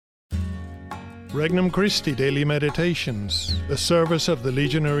Regnum Christi Daily Meditations, the service of the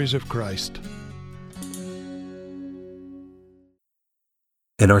Legionaries of Christ.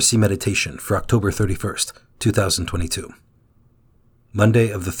 NRC Meditation for October 31st, 2022.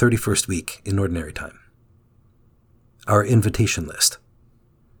 Monday of the 31st week in Ordinary Time. Our invitation list.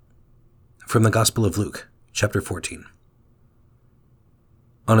 From the Gospel of Luke, chapter 14.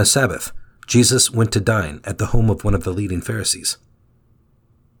 On a Sabbath, Jesus went to dine at the home of one of the leading Pharisees.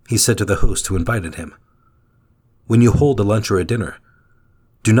 He said to the host who invited him, "When you hold a lunch or a dinner,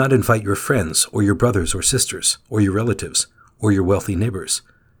 do not invite your friends or your brothers or sisters or your relatives or your wealthy neighbors,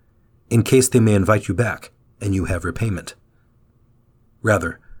 in case they may invite you back and you have repayment.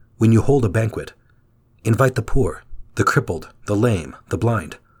 Rather, when you hold a banquet, invite the poor, the crippled, the lame, the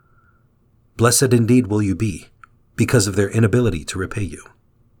blind. Blessed indeed will you be, because of their inability to repay you.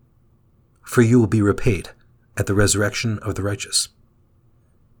 For you will be repaid at the resurrection of the righteous."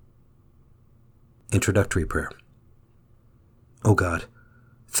 Introductory Prayer. O God,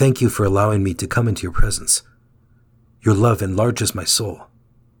 thank you for allowing me to come into your presence. Your love enlarges my soul.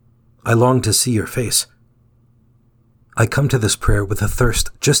 I long to see your face. I come to this prayer with a thirst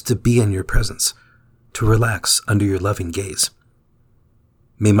just to be in your presence, to relax under your loving gaze.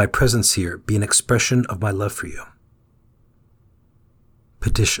 May my presence here be an expression of my love for you.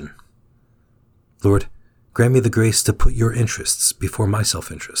 Petition. Lord, grant me the grace to put your interests before my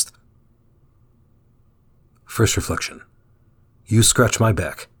self-interest. First reflection. You scratch my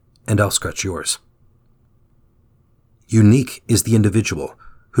back, and I'll scratch yours. Unique is the individual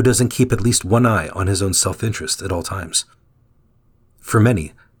who doesn't keep at least one eye on his own self-interest at all times. For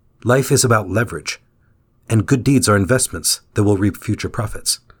many, life is about leverage, and good deeds are investments that will reap future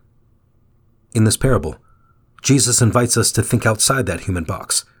profits. In this parable, Jesus invites us to think outside that human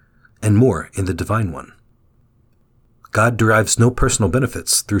box, and more in the divine one. God derives no personal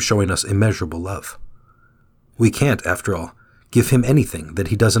benefits through showing us immeasurable love. We can't, after all, give him anything that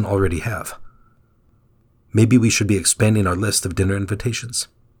he doesn't already have. Maybe we should be expanding our list of dinner invitations.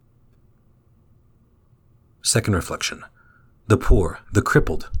 Second reflection. The poor, the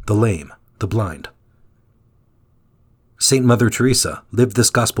crippled, the lame, the blind. Saint Mother Teresa lived this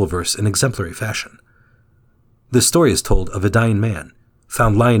gospel verse in exemplary fashion. This story is told of a dying man,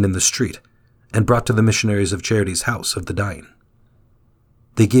 found lying in the street, and brought to the Missionaries of Charity's house of the dying.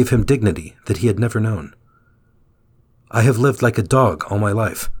 They gave him dignity that he had never known. "I have lived like a dog all my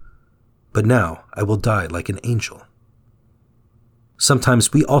life, but now I will die like an angel."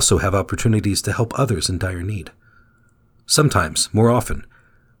 Sometimes we also have opportunities to help others in dire need. Sometimes, more often,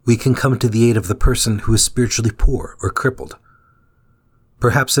 we can come to the aid of the person who is spiritually poor or crippled.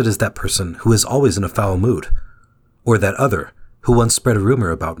 Perhaps it is that person who is always in a foul mood, or that other who once spread a rumor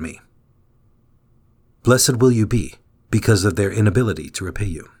about me. Blessed will you be because of their inability to repay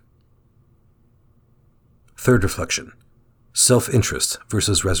you. Third reflection. Self-interest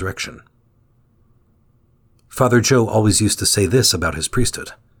versus resurrection. Father Joe always used to say this about his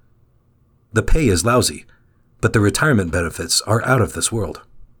priesthood. The pay is lousy, but the retirement benefits are out of this world.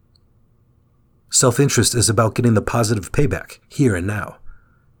 Self-interest is about getting the positive payback here and now.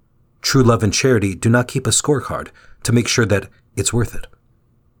 True love and charity do not keep a scorecard to make sure that it's worth it.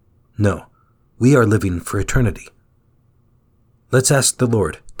 No, we are living for eternity. Let's ask the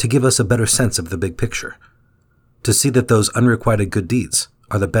Lord to give us a better sense of the big picture, to see that those unrequited good deeds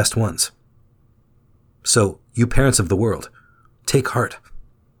are the best ones. So, you parents of the world, take heart.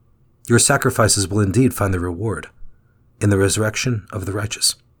 Your sacrifices will indeed find their reward in the resurrection of the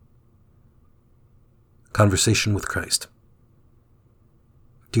righteous. Conversation with Christ.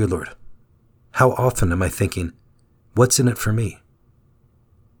 Dear Lord, how often am I thinking, what's in it for me?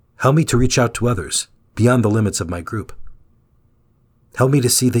 Help me to reach out to others beyond the limits of my group. Help me to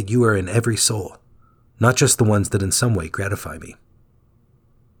see that you are in every soul, not just the ones that in some way gratify me.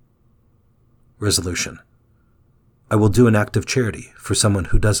 Resolution. I will do an act of charity for someone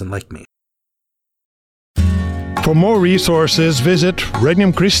who doesn't like me. For more resources, visit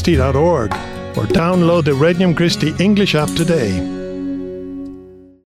regnumchristi.org or download the Regnum Christi English app today.